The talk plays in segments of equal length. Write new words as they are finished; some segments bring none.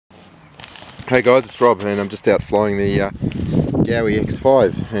Hey guys, it's Rob and I'm just out flying the Gaui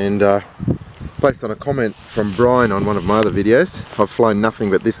X5, and based on a comment from Brian on one of my other videos, I've flown nothing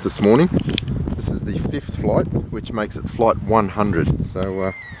but this morning. This is the 5th flight, which makes it flight 100,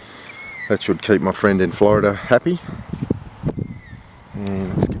 so that should keep my friend in Florida happy.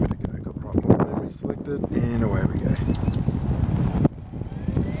 And let's give it a go. Got right more memory selected and away we go.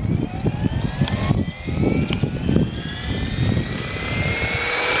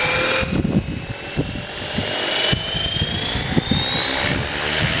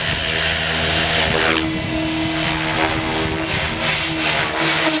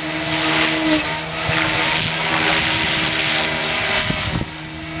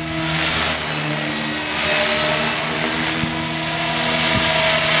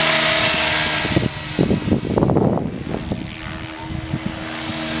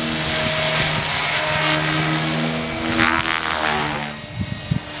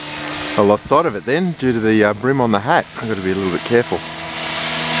 I lost sight of it then due to the brim on the hat. I've got to be a little bit careful.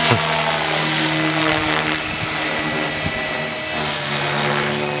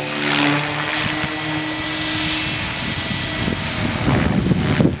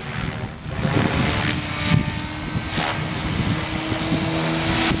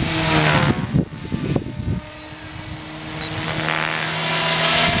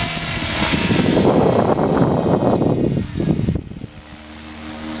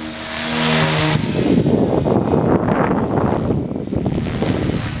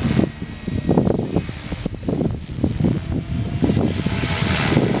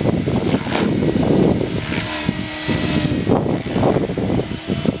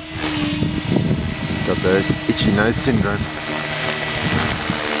 The itchy nose syndrome.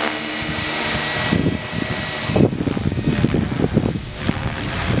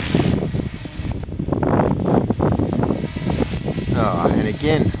 Oh, and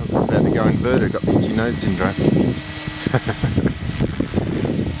again, I was just about to go inverted, got the itchy nose syndrome.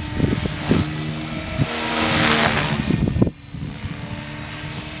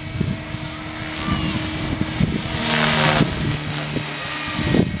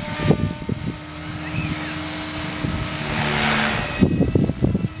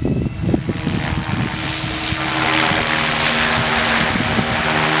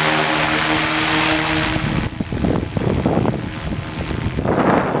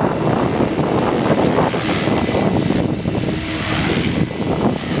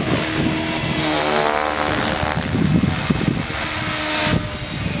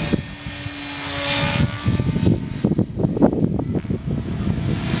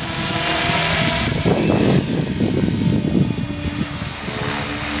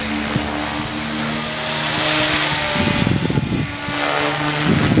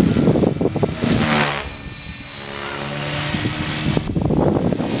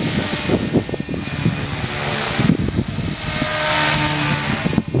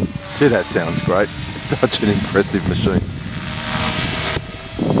 Gee, that sounds great. Such an impressive machine.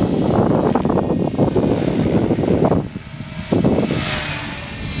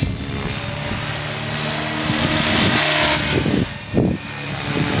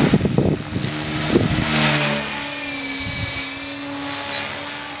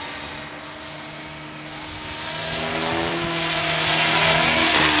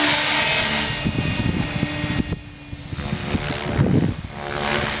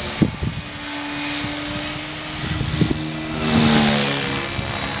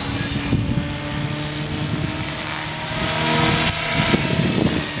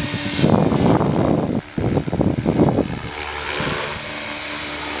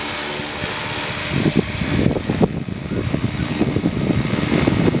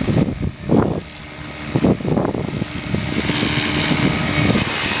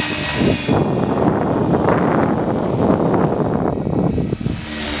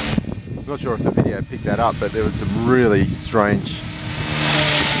 Not sure if the video picked that up, but there was some really strange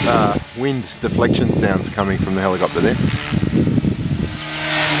wind deflection sounds coming from the helicopter there. I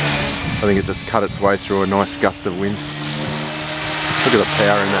think it just cut its way through a nice gust of wind. Look at the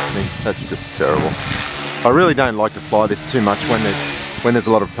power in that thing. That's just terrible. I really don't like to fly this too much when there's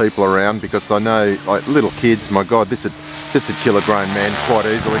a lot of people around, because I know, like, little kids, my God, this would kill a grown man quite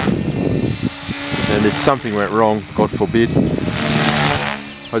easily. And if something went wrong, God forbid,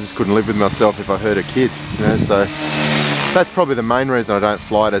 I just couldn't live with myself if I hurt a kid, you know. So that's probably the main reason I don't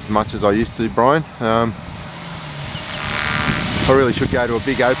fly it as much as I used to, Brian. I really should go to a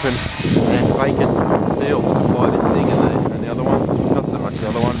big open and vacant field to fly this thing and the other one. Not so much the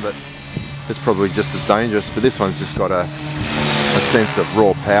other one, but it's probably just as dangerous. But this one's just got a sense of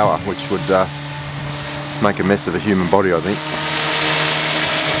raw power, which would make a mess of a human body, I think.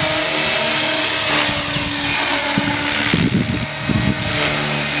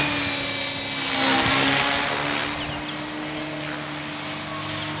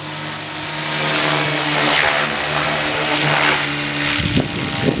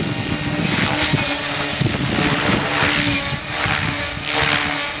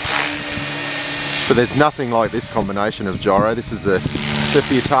 But there's nothing like this combination of gyro. This is the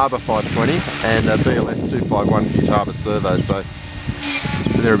Futaba 520 and a BLS 251 Futaba servo, so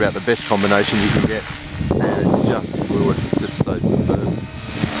they're about the best combination you can get, and it's just fluid, just so superb.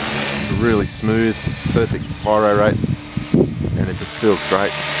 Really smooth, perfect pyro rate, and it just feels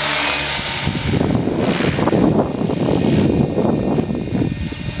great.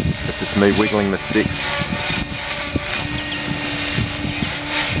 It's just me wiggling the stick.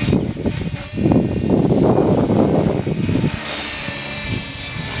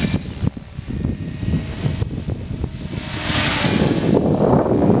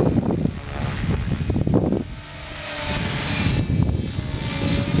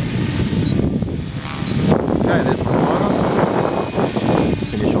 Okay, there's my motor.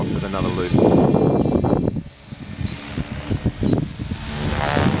 Finish off with another loop.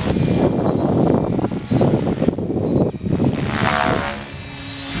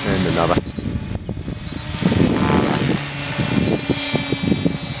 And another.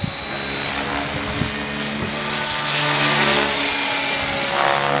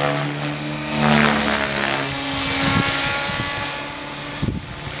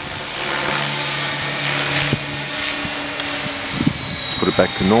 Put it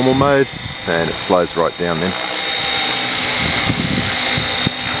back to normal mode and it slows right down then.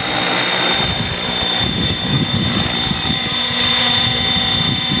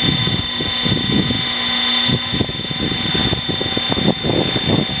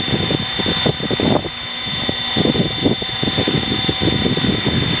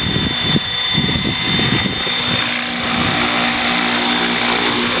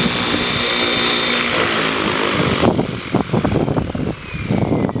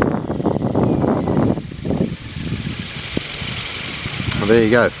 Well, there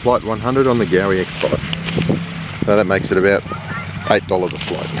you go, Flight 100 on the Gaui X5. So that makes it about $8 a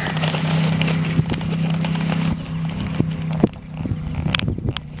flight.